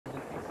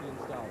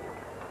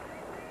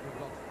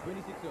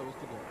26 overs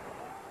to go.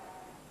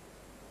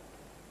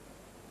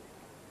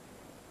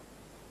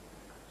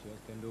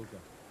 Here's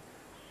Tendulkar.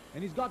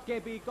 And he's got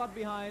KP, caught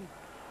behind.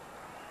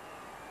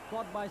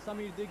 Caught by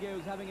Samir Dighe,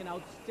 who's having an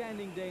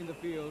outstanding day in the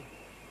field.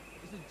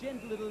 Just a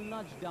gentle little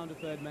nudge down to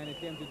third man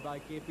attempted by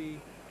KP. The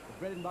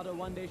bread and butter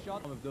one-day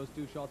shot. If those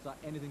two shots are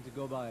anything to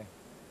go by.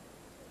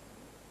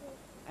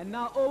 And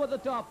now over the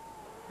top.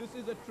 This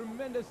is a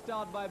tremendous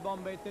start by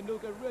Bombay.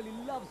 Tendulkar really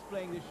loves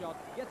playing this shot.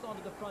 Gets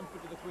onto the front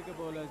foot to the quicker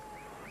bowlers.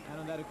 And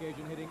on that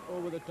occasion hitting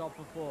over the top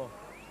for 4.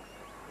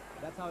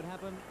 That's how it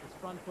happened. His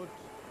front foot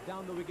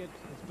down the wicket.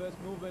 His first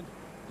movement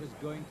just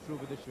going through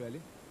with the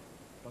Shirley.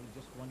 Probably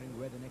just wondering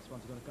where the next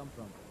one's going to come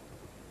from.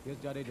 Here's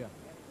Jadeja.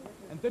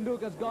 And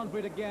Tendulkar's gone for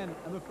it again.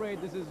 I'm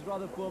afraid this is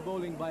rather poor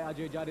bowling by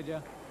Ajay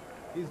Jadeja.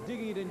 He's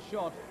digging it in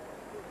short.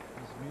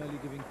 He's merely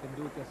giving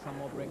Tendulkar some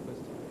more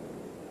breakfast.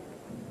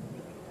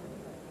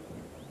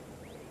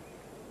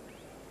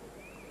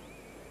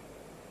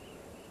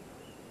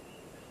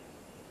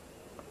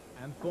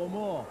 And 4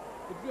 more.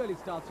 It really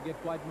starts to get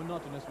quite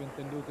monotonous when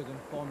Tendulkar's in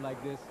form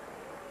like this.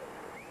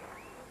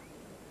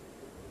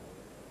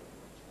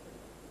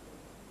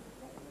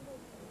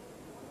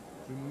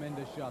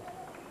 Tremendous shot.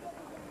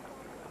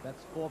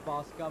 That's 4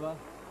 past cover.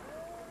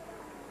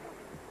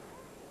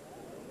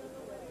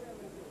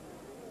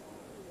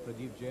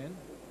 Pradeep Jain.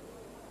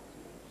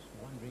 Just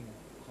wondering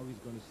how he's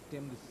going to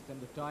stem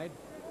the tide.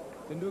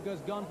 Tendulkar's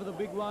gone for the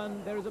big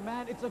one. There is a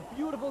man. It's a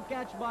beautiful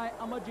catch by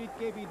Amarjeet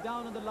KP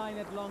down on the line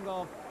at long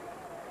off.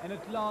 And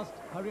at last,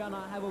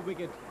 Haryana have a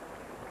wicket.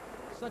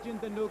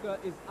 Sachin Tendulkar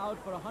is out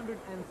for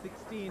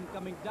 116,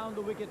 coming down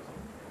the wicket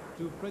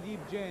to Pradeep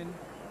Jain.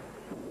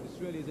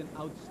 This really is an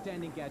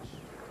outstanding catch.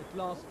 At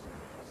last,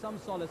 some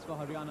solace for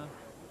Haryana.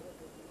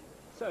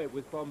 So it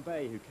was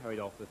Bombay who carried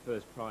off the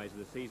first prize of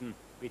the season,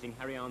 beating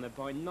Haryana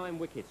by 9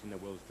 wickets in the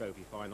World Trophy final.